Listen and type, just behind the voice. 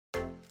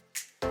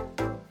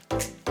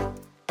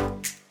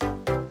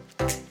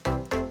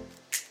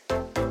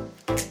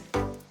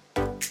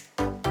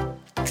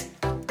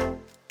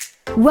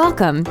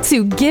Welcome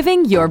to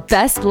Giving Your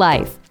Best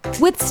Life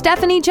with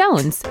Stephanie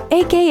Jones,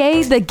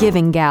 aka The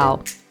Giving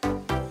Gal.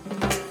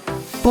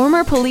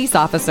 Former police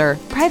officer,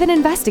 private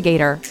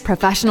investigator,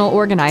 professional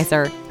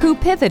organizer who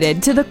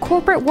pivoted to the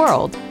corporate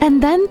world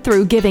and then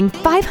through giving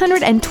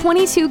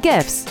 522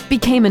 gifts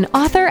became an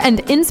author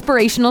and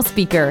inspirational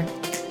speaker.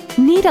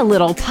 Need a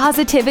little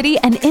positivity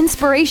and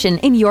inspiration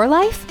in your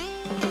life?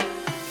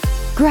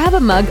 Grab a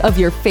mug of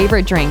your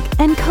favorite drink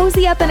and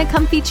cozy up in a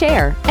comfy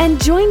chair and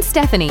join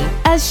Stephanie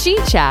as she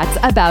chats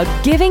about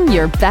giving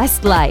your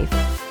best life.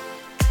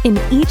 In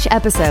each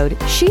episode,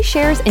 she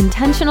shares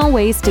intentional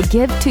ways to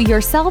give to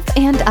yourself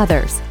and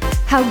others,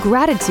 how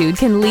gratitude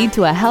can lead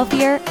to a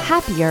healthier,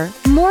 happier,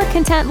 more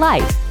content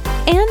life,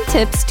 and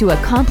tips to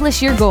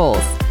accomplish your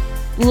goals.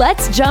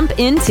 Let's jump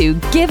into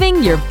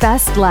Giving Your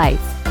Best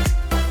Life.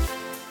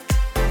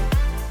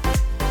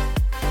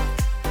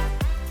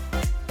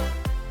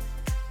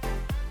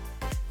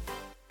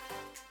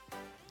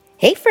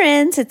 Hey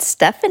friends, it's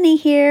Stephanie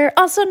here,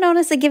 also known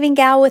as The Giving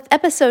Gal, with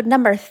episode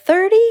number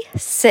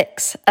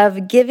 36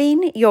 of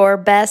Giving Your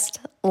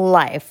Best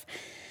Life.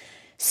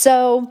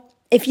 So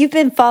if you've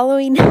been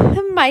following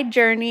my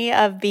journey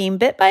of being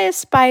bit by a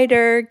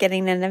spider,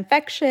 getting an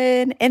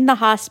infection, in the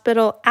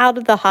hospital, out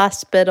of the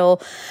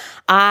hospital,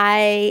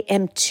 I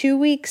am 2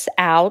 weeks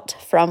out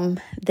from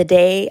the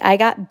day I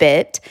got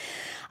bit.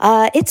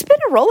 It's been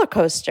a roller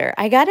coaster.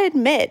 I got to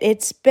admit,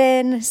 it's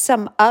been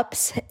some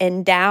ups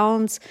and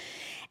downs.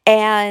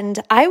 And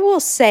I will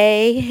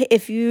say,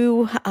 if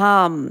you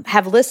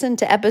have listened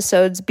to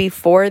episodes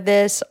before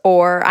this,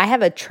 or I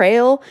have a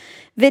trail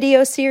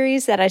video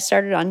series that I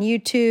started on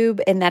YouTube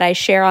and that I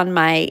share on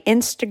my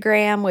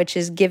Instagram, which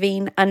is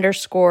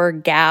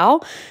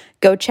giving_gal.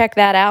 Go check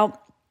that out.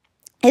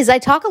 Is I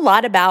talk a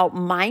lot about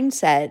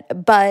mindset,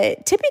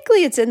 but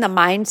typically it's in the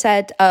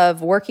mindset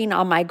of working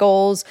on my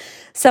goals,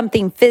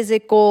 something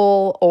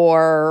physical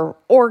or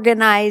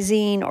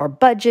organizing or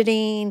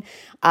budgeting,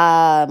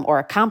 or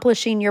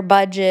accomplishing your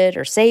budget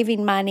or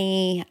saving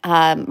money,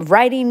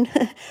 writing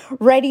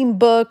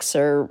books,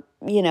 or,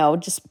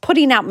 just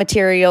putting out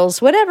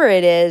materials, whatever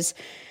it is.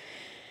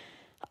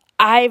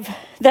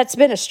 That's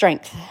been a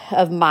strength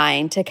of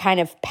mine to kind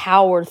of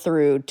power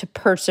through, to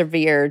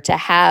persevere, to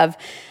have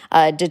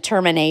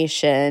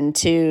determination,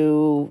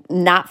 to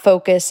not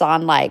focus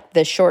on like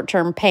the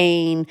short-term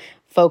pain,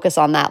 focus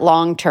on that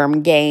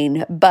long-term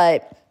gain.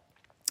 But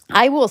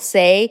I will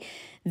say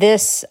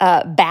this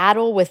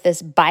battle with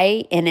this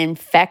bite and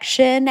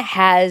infection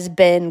has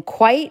been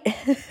quite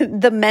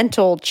the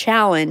mental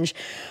challenge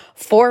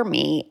for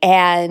me,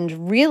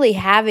 and really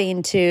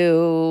having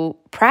to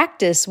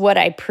practice what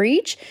I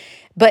preach,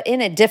 but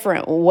in a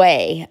different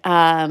way.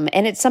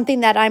 And it's something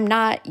that I'm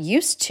not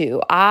used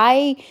to.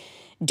 I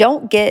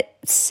don't get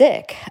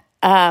sick.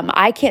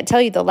 I can't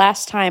tell you the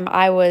last time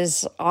I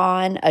was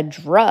on a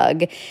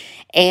drug.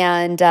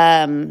 And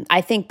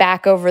I think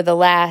back over the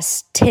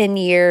last 10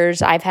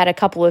 years, I've had a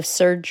couple of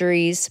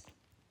surgeries.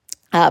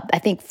 I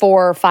think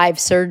 4 or 5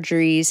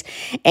 surgeries.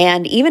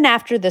 And even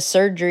after the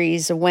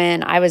surgeries,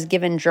 when I was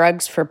given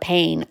drugs for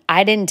pain,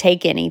 I didn't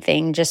take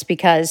anything just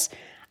because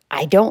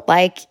I don't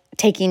like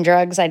taking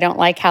drugs. I don't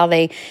like how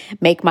they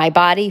make my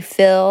body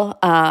feel.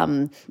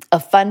 A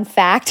fun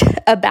fact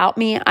about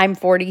me, I'm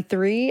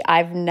 43.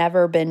 I've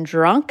never been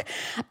drunk.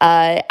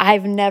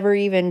 I've never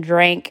even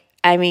drank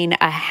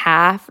a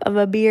half of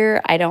a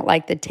beer. I don't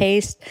like the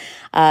taste.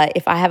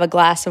 If I have a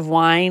glass of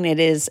wine, it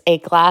is a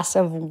glass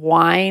of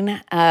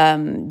wine,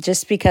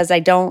 just because I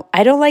don't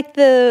like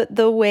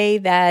the way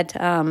that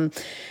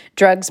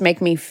drugs make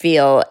me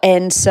feel.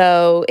 And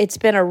so it's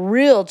been a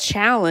real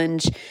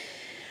challenge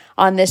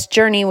on this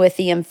journey with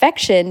the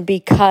infection,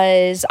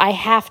 because I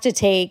have to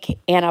take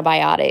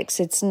antibiotics.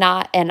 It's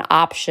not an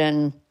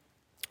option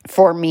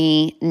for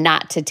me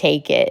not to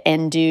take it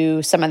and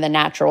do some of the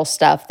natural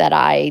stuff that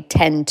I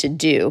tend to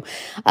do,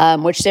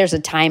 which there's a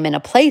time and a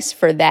place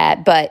for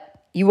that,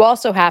 but you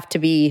also have to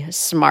be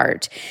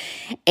smart.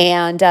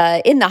 And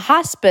in the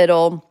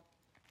hospital,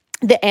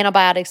 the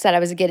antibiotics that I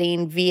was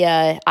getting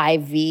via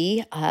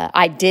IV,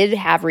 I did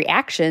have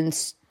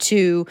reactions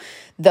to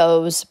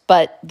those,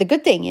 but the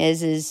good thing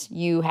is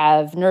you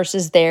have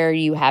nurses there,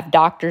 you have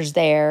doctors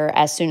there.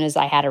 As soon as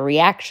I had a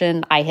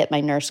reaction, I hit my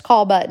nurse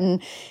call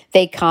button.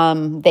 They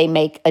come, they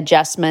make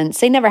adjustments.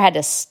 They never had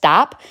to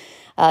stop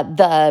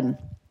the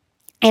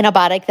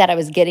antibiotic that I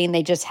was getting.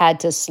 They just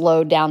had to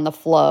slow down the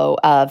flow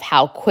of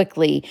how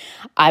quickly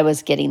I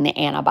was getting the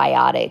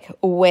antibiotic.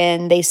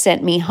 When they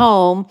sent me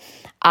home,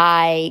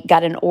 I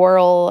got an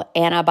oral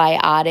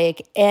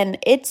antibiotic, and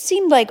it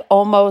seemed like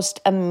almost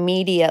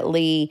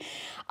immediately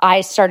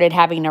I started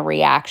having a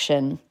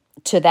reaction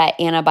to that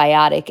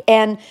antibiotic.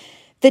 And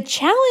the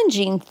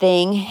challenging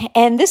thing,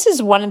 and this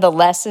is one of the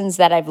lessons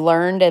that I've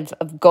learned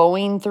of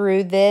going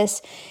through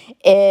this,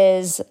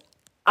 is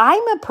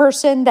I'm a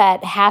person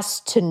that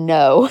has to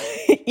know,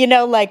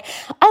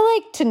 I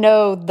like to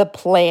know the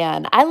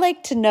plan. I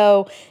like to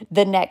know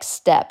the next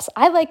steps.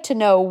 I like to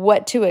know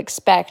what to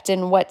expect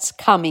and what's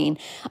coming.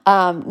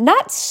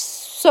 Not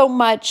so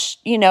much,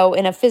 in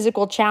a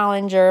physical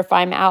challenge or if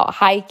I'm out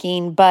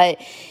hiking.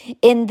 But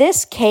in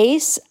this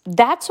case,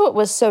 that's what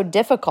was so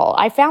difficult.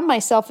 I found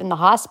myself in the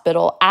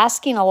hospital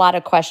asking a lot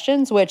of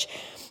questions, which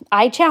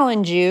I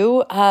challenge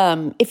you.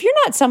 If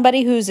you're not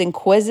somebody who's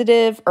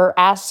inquisitive or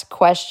asks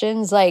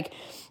questions, like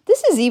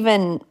this is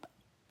even,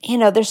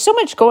 there's so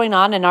much going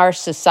on in our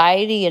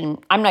society, and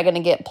I'm not going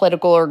to get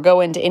political or go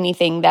into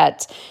anything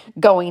that's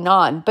going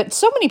on, but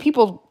so many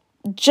people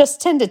just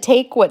tend to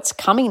take what's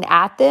coming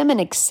at them and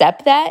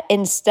accept that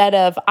instead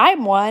of,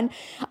 I'm one,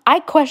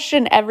 I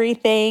question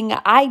everything,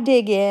 I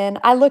dig in,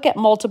 I look at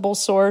multiple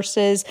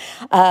sources,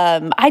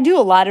 I do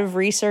a lot of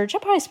research. I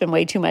probably spend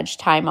way too much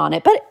time on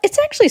it, but it's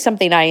actually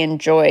something I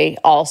enjoy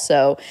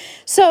also.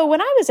 So when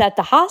I was at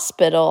the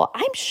hospital,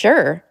 I'm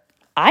sure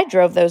I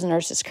drove those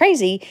nurses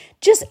crazy,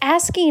 just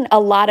asking a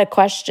lot of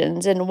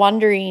questions and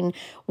wondering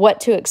what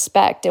to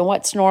expect and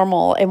what's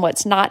normal and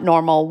what's not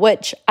normal,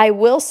 which I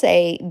will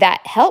say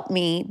that helped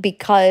me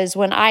because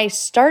when I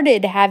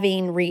started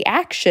having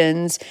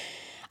reactions,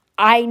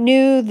 I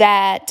knew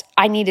that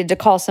I needed to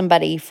call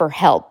somebody for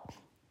help.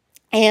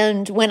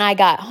 And when I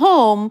got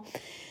home,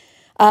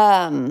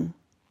 that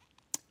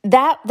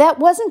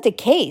wasn't the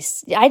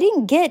case. I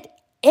didn't get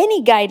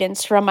any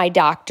guidance from my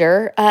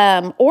doctor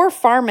or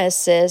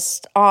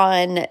pharmacist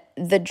on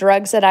the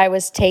drugs that I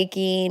was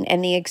taking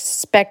and the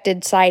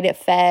expected side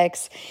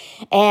effects.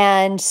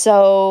 And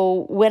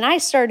so when I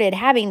started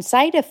having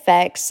side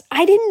effects,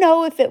 I didn't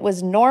know if it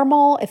was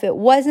normal, if it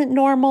wasn't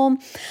normal.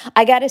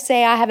 I got to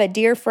say, I have a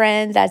dear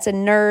friend that's a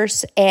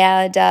nurse,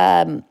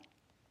 and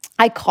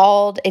I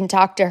called and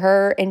talked to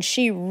her, and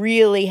she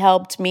really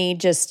helped me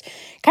just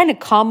kind of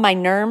calm my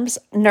nerves.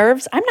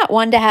 I'm not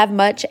one to have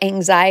much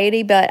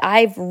anxiety, but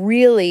I've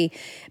really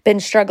been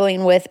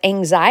struggling with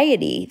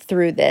anxiety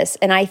through this.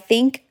 And I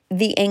think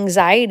the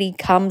anxiety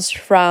comes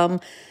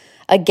from,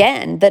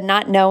 again, the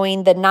not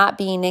knowing, the not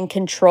being in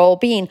control,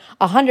 being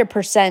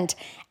 100%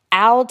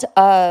 out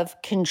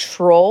of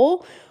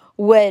control,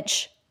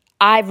 which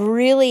I've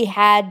really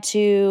had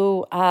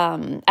to,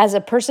 as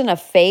a person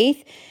of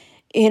faith,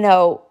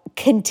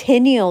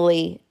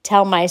 continually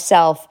tell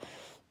myself,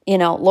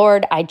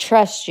 Lord, I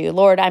trust you.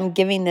 Lord, I'm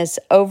giving this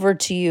over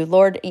to you.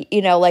 Lord,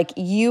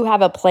 you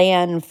have a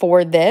plan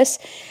for this,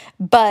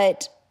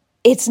 but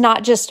it's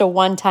not just a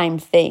one-time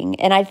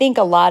thing. And I think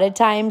a lot of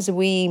times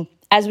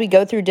as we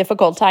go through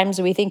difficult times,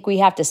 we think we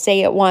have to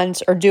say it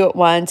once or do it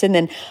once. And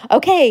then,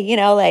 okay,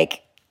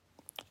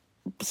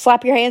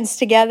 slap your hands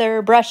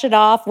together, brush it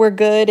off, we're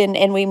good,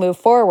 and we move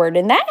forward.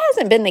 And that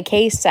hasn't been the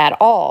case at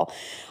all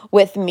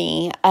with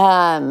me.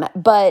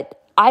 But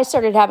I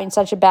started having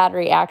such a bad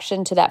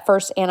reaction to that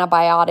first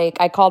antibiotic.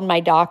 I called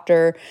my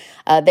doctor.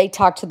 They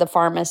talked to the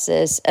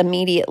pharmacist,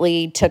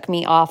 immediately took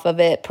me off of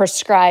it,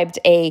 prescribed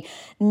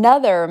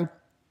another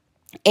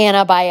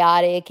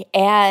antibiotic,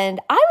 and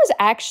I was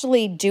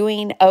actually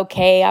doing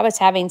okay. I was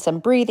having some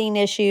breathing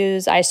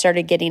issues. I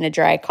started getting a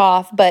dry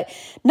cough, but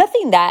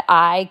nothing that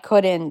I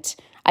couldn't,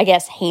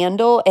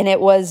 handle. And it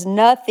was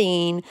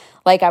nothing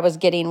like I was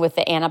getting with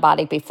the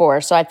antibiotic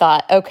before. So I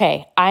thought,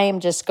 okay, I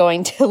am just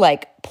going to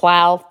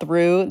plow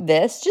through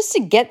this just to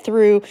get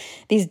through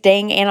these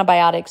dang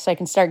antibiotics so I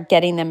can start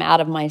getting them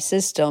out of my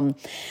system.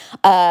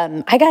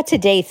 I got to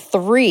day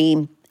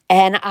 3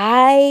 and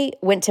I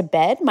went to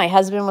bed. My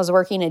husband was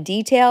working a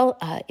detail.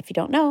 If you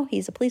don't know,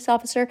 he's a police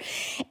officer,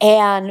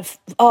 and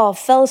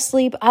fell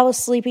asleep. I was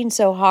sleeping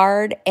so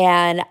hard,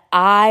 and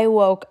I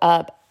woke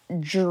up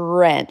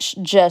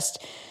drenched,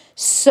 just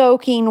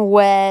soaking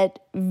wet,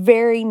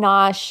 very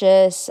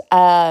nauseous.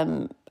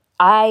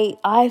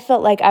 I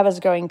felt like I was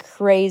going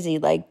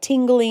crazy,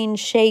 tingling,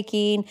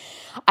 shaking.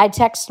 I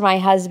texted my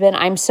husband.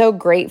 I'm so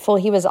grateful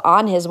he was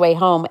on his way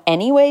home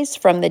anyways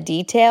from the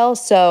detail.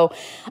 So,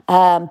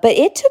 but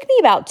it took me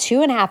about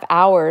 2.5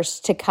 hours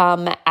to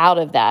come out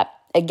of that.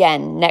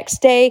 Again,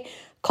 next day,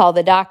 called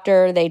the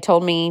doctor. They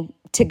told me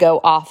to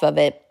go off of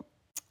it.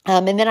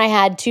 And then I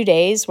had 2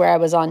 days where I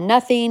was on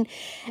nothing,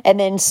 and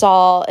then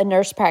saw a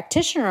nurse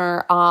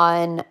practitioner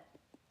on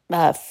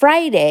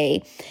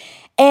Friday.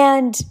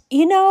 And,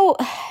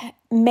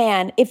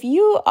 man, if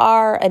you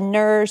are a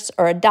nurse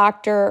or a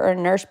doctor or a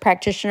nurse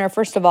practitioner,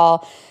 first of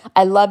all,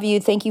 I love you.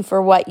 Thank you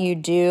for what you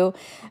do.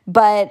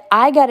 But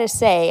I got to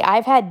say,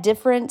 I've had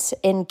difference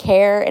in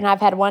care, and I've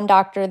had one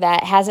doctor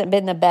that hasn't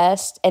been the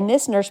best. And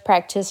this nurse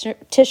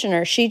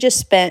practitioner, she just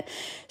spent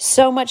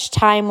so much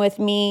time with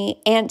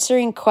me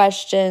answering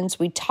questions.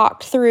 We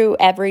talked through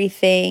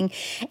everything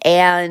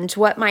and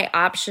what my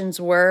options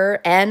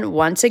were. And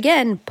once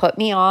again, put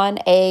me on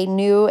a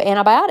new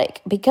antibiotic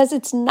because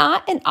it's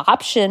not an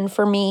option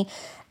for me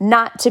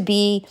not to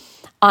be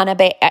on an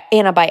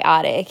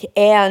antibiotic.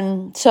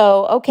 And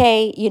so,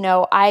 okay,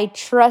 I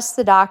trust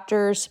the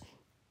doctors,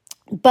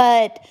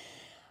 but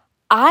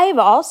I've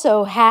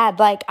also had,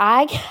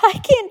 I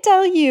can't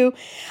tell you,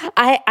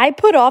 I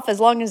put off as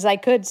long as I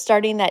could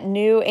starting that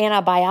new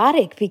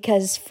antibiotic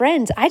because,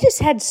 friends, I just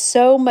had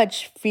so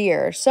much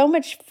fear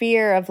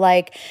of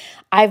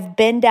I've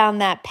been down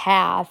that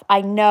path.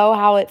 I know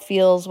how it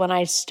feels when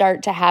I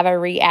start to have a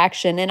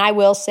reaction. And I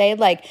will say,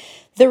 like,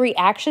 the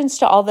reactions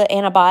to all the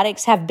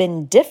antibiotics have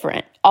been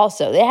different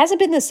also. It hasn't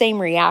been the same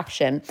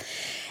reaction.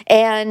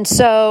 And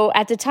so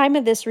at the time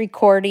of this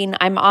recording,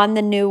 I'm on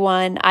the new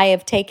one. I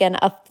have taken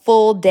a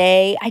full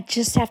day. I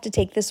just have to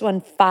take this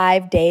one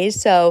 5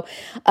 days. So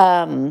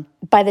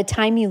by the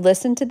time you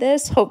listen to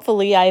this,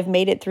 hopefully I've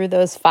made it through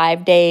those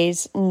 5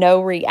 days,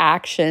 no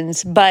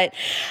reactions. But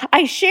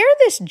I share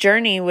this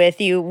journey with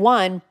you.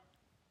 One,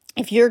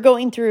 if you're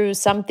going through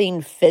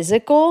something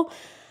physical,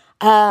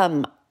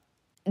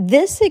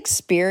 this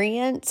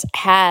experience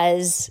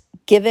has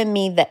given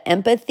me the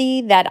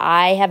empathy that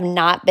I have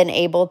not been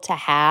able to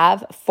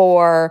have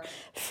for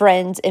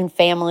friends and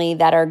family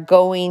that are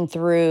going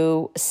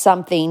through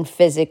something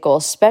physical,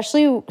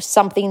 especially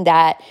something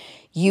that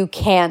you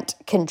can't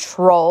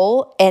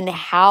control, and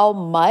how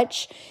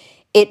much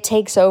it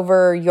takes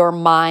over your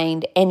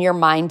mind and your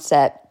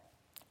mindset.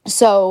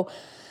 So,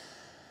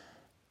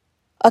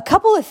 a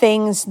couple of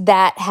things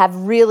that have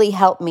really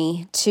helped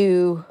me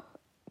to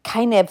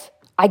kind of,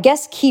 I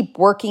guess, keep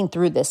working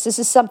through this. This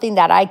is something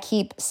that I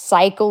keep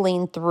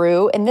cycling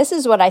through. And this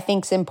is what I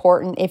think is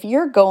important. If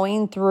you're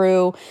going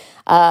through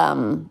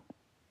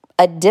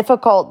a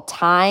difficult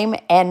time,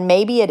 and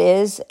maybe it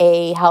is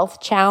a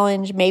health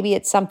challenge, maybe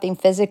it's something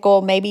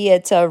physical, maybe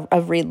it's a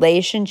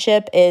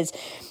relationship,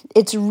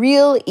 it's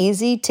real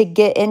easy to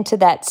get into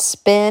that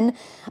spin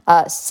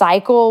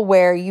cycle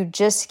where you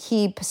just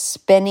keep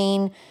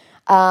spinning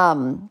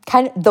kind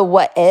of the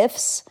what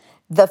ifs,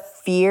 the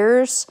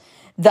fears,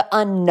 the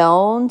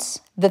unknowns,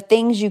 the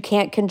things you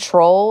can't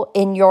control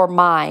in your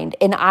mind.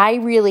 And I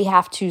really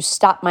have to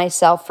stop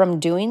myself from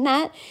doing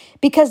that,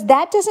 because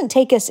that doesn't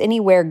take us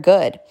anywhere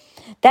good.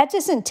 That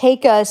doesn't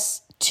take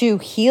us to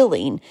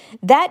healing.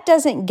 That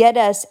doesn't get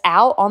us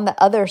out on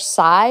the other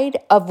side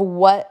of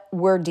what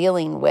we're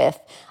dealing with,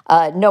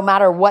 no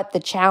matter what the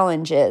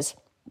challenge is.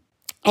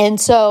 And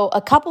so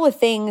a couple of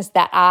things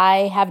that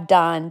I have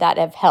done that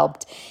have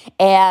helped.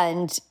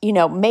 And,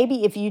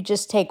 maybe if you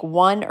just take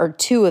one or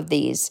two of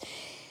these.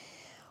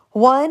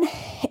 One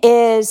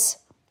is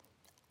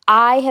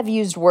I have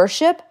used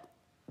worship.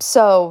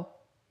 So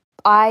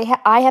I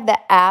have the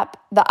app,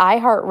 the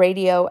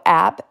iHeartRadio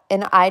app,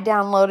 and I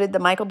downloaded the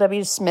Michael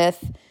W.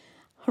 Smith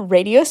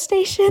radio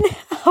station,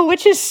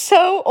 which is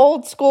so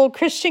old school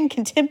Christian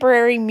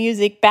contemporary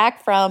music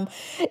back from,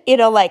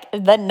 like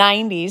the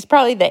 90s,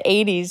 probably the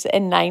 80s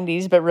and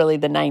 90s, but really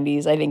the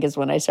 90s, I think, is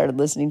when I started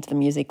listening to the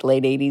music,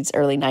 late 80s,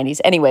 early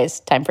 90s. Anyways,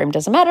 time frame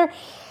doesn't matter.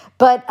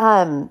 But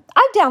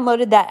I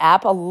downloaded that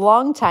app a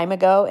long time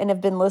ago and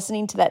have been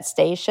listening to that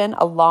station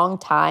a long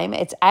time.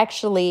 It's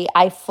actually,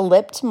 I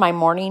flipped my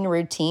morning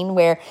routine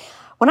where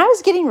when I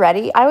was getting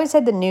ready, I always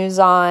had the news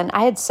on.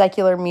 I had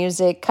secular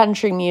music,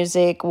 country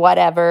music,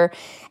 whatever.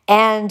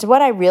 And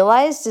what I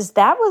realized is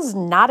that was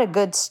not a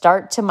good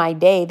start to my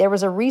day. There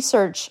was a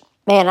research,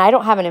 man, I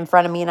don't have it in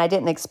front of me and I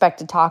didn't expect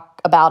to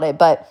talk about it,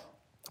 but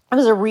it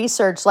was a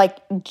research, like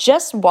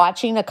just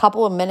watching a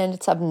couple of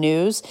minutes of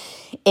news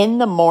in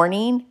the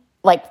morning,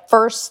 like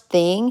first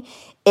thing,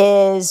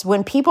 is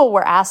when people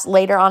were asked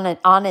later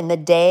on in the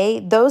day,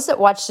 those that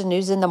watched the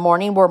news in the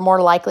morning were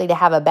more likely to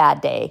have a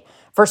bad day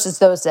versus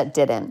those that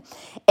didn't.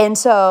 And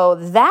so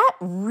that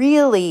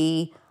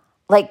really,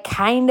 like,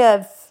 kind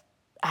of,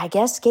 I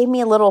guess, gave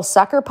me a little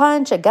sucker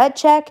punch, a gut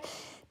check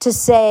to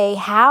say,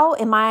 how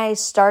am I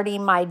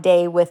starting my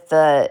day with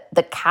the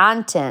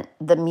content,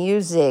 the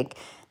music,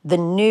 the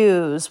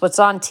news, what's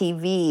on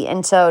TV?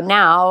 And so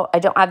now I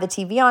don't have the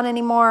TV on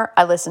anymore.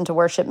 I listen to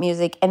worship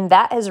music, and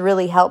that has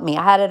really helped me.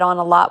 I had it on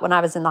a lot when I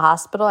was in the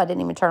hospital. I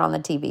didn't even turn on the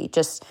TV,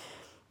 just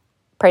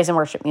praise and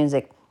worship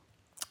music.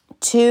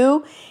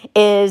 2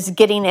 is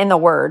getting in the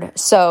Word.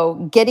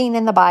 So getting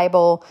in the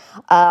Bible,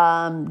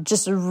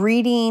 just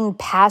reading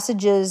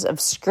passages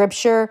of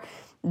Scripture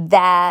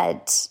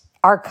that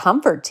are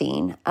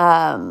comforting.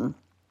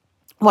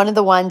 One of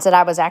the ones that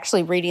I was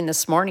actually reading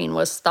this morning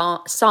was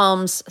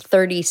Psalms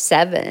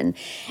 37,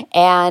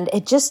 and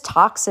it just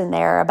talks in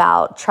there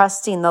about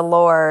trusting the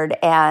Lord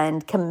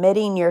and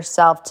committing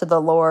yourself to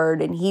the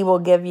Lord, and He will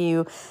give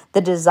you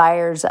the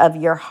desires of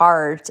your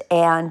heart.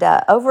 And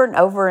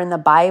over in the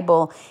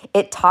Bible,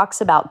 it talks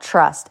about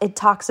trust. It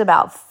talks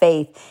about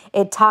faith.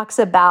 It talks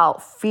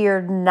about fear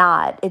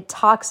not. It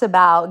talks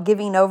about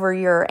giving over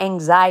your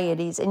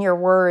anxieties and your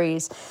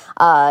worries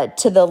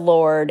to the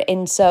Lord.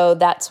 And so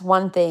that's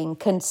one thing,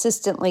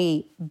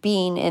 consistently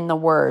being in the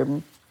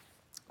Word.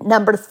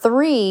 Number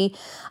 3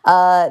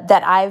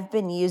 that I've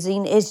been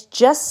using is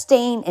just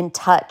staying in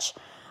touch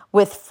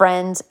with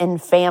friends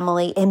and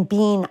family and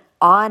being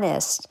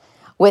honest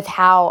with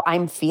how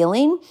I'm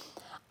feeling.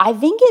 I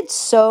think it's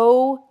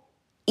so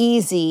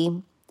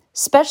easy,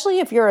 especially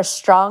if you're a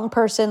strong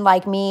person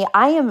like me.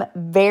 I am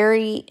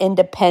very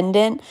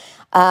independent.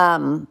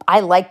 I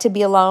like to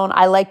be alone.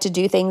 I like to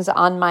do things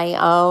on my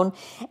own.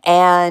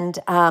 And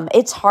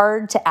it's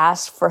hard to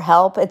ask for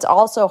help. It's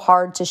also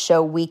hard to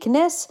show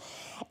weakness.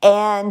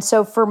 And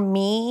so for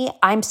me,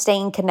 I'm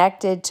staying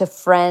connected to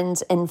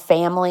friends and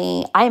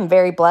family. I am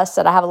very blessed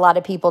that I have a lot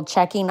of people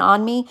checking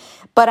on me,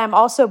 but I'm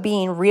also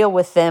being real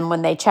with them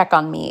when they check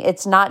on me.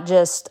 It's not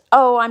just,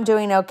 oh, I'm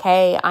doing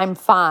okay, I'm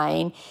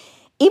fine.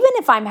 Even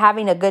if I'm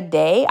having a good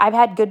day, I've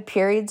had good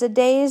periods of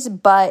days,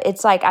 but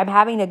it's like I'm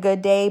having a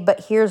good day,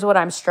 but here's what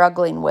I'm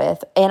struggling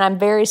with. And I'm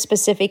very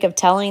specific of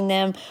telling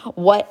them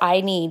what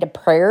I need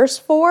prayers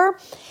for.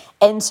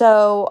 And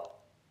so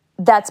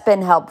that's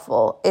been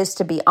helpful, is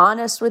to be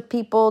honest with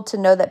people, to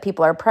know that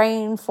people are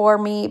praying for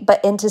me,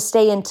 and to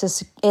stay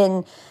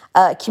in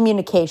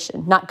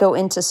communication, not go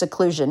into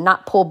seclusion,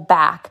 not pull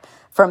back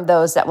from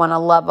those that want to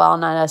love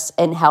on us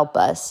and help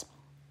us.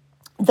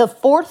 The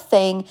fourth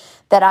thing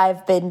that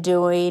I've been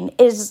doing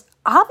is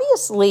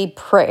obviously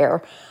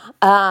prayer,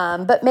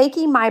 but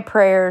making my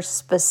prayers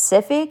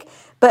specific,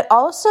 but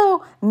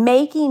also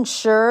making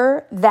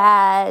sure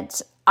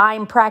that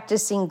I'm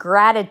practicing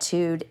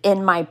gratitude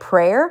in my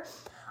prayer.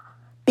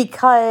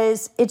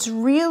 Because it's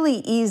really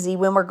easy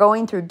when we're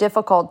going through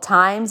difficult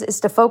times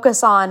is to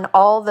focus on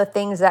all the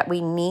things that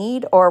we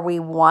need or we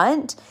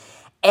want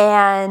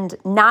and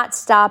not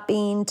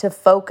stopping to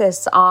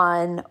focus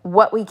on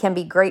what we can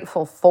be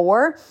grateful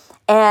for.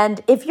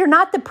 And if you're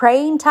not the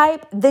praying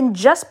type, then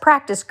just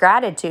practice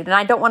gratitude. And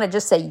I don't want to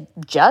just say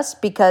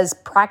just, because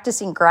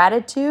practicing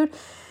gratitude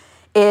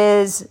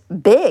is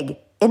big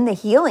in the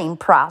healing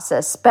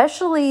process,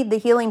 especially the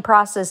healing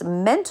process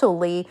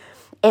mentally,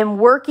 and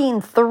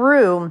working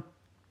through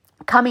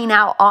coming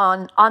out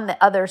on the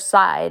other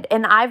side.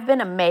 And I've been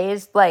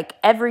amazed, like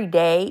every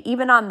day,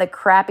 even on the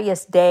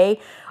crappiest day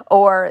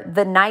or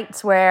the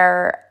nights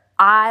where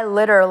I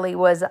literally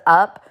was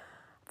up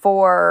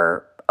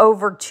for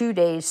over 2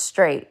 days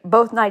straight.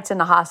 Both nights in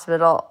the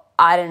hospital,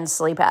 I didn't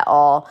sleep at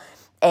all.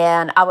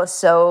 And I was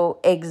so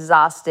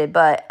exhausted,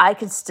 but I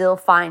could still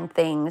find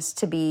things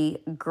to be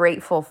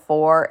grateful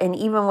for. And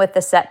even with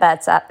the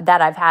setbacks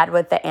that I've had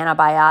with the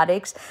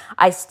antibiotics,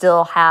 I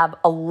still have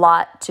a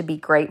lot to be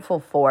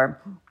grateful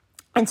for.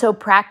 And so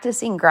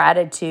practicing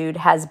gratitude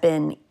has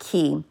been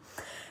key.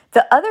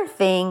 The other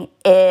thing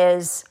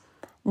is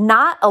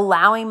not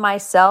allowing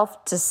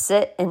myself to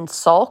sit and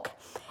sulk.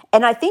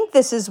 And I think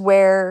this is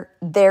where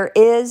there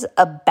is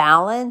a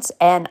balance,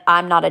 and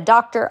I'm not a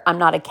doctor, I'm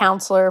not a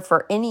counselor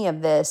for any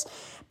of this,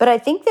 but I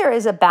think there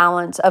is a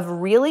balance of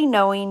really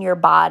knowing your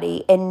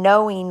body and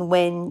knowing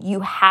when you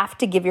have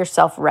to give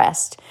yourself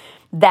rest,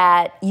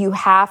 that you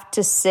have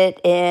to sit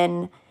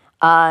in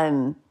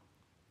and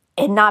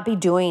not be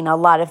doing a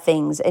lot of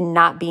things and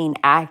not being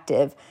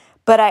active.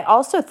 But I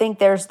also think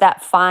there's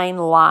that fine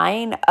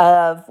line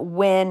of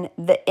when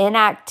the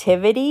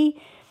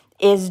inactivity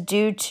is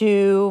due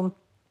to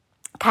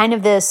kind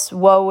of this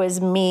woe is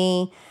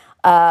me,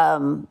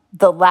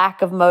 the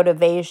lack of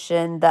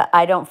motivation, that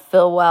I don't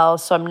feel well,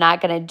 so I'm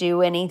not going to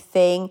do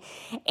anything.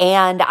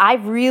 And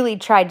I've really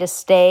tried to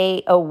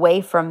stay away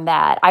from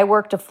that. I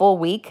worked a full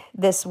week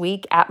this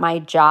week at my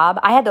job.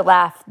 I had to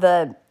laugh.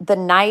 The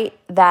night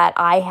that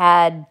I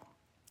had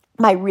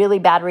my really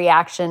bad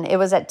reaction, it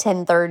was at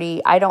 10:30.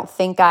 I don't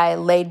think I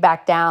laid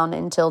back down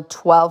until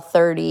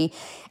 12:30.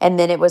 And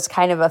then it was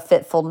kind of a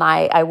fitful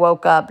night. I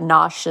woke up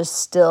nauseous,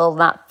 still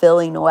not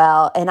feeling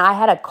well. And I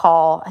had a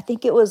call, I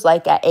think it was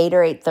like at 8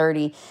 or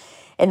 8:30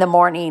 in the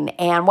morning.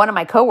 And one of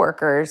my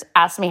coworkers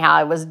asked me how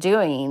I was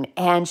doing.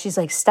 And she's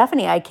like,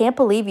 Stephanie, I can't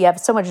believe you have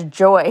so much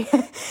joy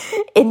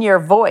in your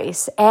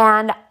voice.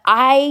 And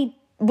I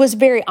was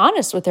very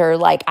honest with her.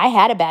 Like, I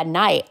had a bad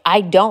night.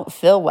 I don't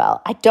feel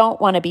well. I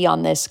don't want to be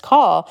on this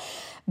call.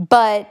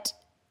 But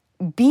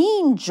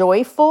being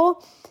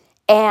joyful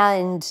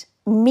and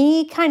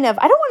me kind of,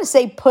 I don't want to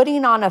say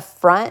putting on a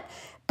front,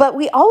 but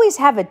we always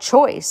have a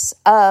choice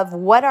of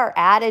what our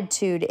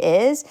attitude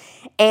is.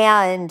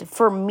 And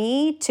for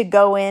me to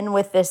go in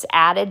with this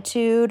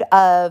attitude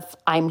of,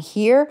 I'm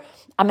here,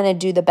 I'm going to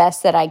do the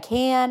best that I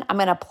can, I'm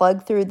going to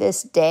plug through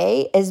this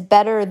day, is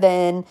better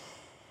than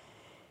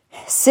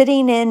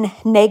sitting in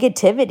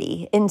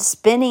negativity and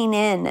spinning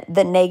in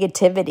the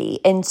negativity.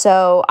 And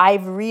so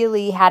I've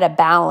really had a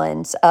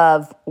balance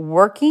of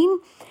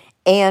working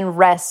and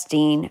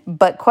resting,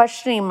 but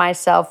questioning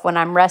myself when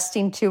I'm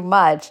resting too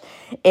much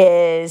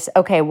is,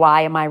 okay,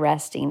 why am I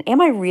resting? Am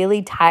I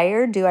really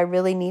tired? Do I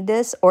really need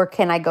this? Or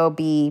can I go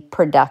be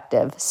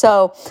productive?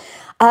 So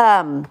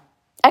I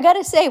got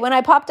to say, when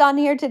I popped on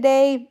here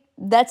today,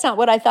 that's not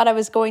what I thought I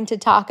was going to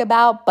talk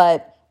about,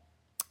 but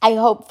I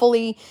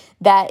hopefully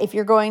that if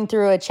you're going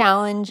through a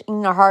challenge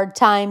and a hard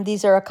time,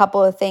 these are a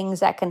couple of things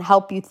that can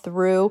help you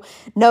through.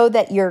 Know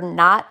that you're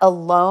not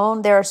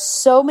alone. There are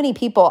so many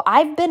people.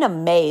 I've been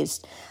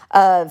amazed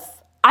I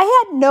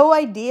had no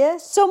idea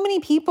so many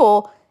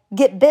people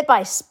get bit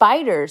by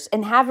spiders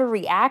and have a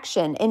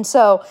reaction. And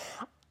so,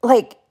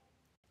 like,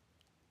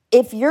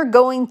 if you're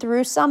going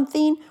through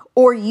something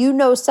or you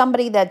know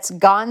somebody that's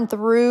gone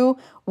through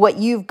what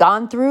you've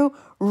gone through,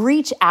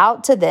 reach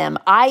out to them.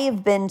 I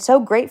have been so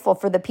grateful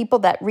for the people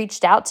that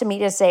reached out to me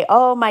to say,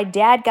 oh, my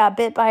dad got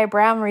bit by a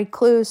brown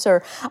recluse,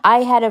 or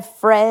I had a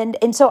friend.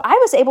 And so I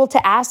was able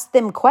to ask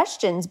them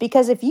questions,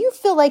 because if you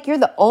feel like you're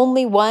the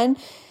only one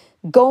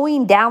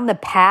going down the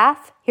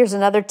path, here's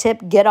another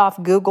tip: get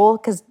off Google,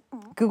 because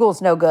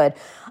Google's no good.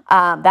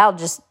 That'll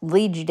just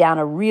lead you down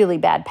a really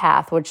bad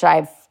path, which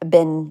I've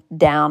been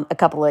down a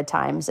couple of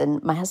times,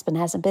 and my husband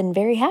hasn't been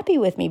very happy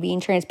with me being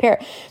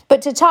transparent.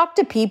 But to talk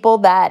to people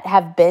that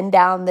have been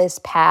down this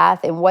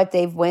path and what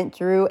they've went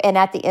through, and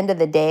at the end of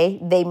the day,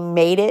 they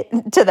made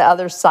it to the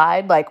other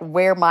side, like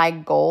where my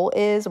goal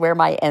is, where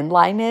my end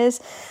line is,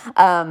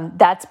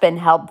 that's been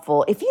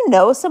helpful. If you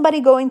know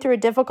somebody going through a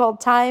difficult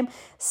time,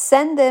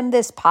 send them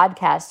this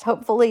podcast.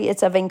 Hopefully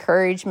it's of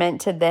encouragement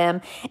to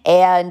them,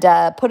 and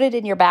put it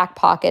in your back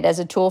pocket as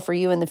a tool for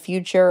you in the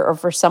future, or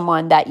for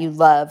someone that you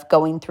love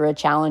going through a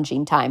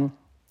challenging time.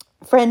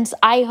 Friends,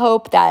 I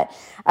hope that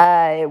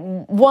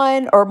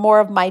one or more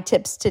of my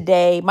tips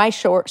today, my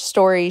short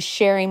stories,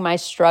 sharing my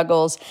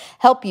struggles,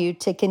 help you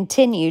to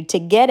continue to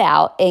get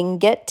out and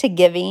get to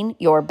giving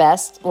your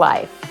best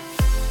life.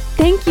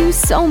 Thank you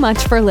so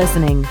much for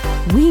listening.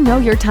 We know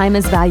your time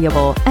is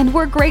valuable, and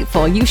we're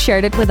grateful you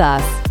shared it with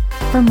us.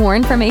 For more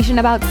information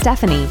about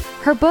Stephanie,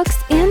 her books,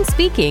 and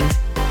speaking,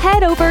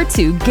 head over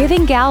to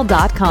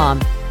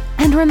givinggal.com.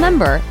 And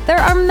remember, there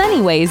are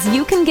many ways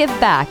you can give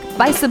back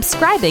by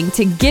subscribing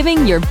to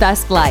Giving Your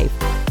Best Life,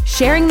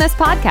 sharing this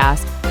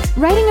podcast,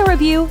 writing a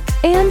review,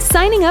 and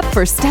signing up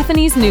for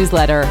Stephanie's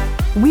newsletter.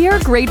 We are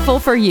grateful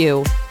for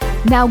you.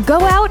 Now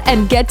go out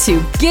and get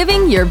to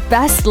giving your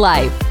best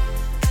life.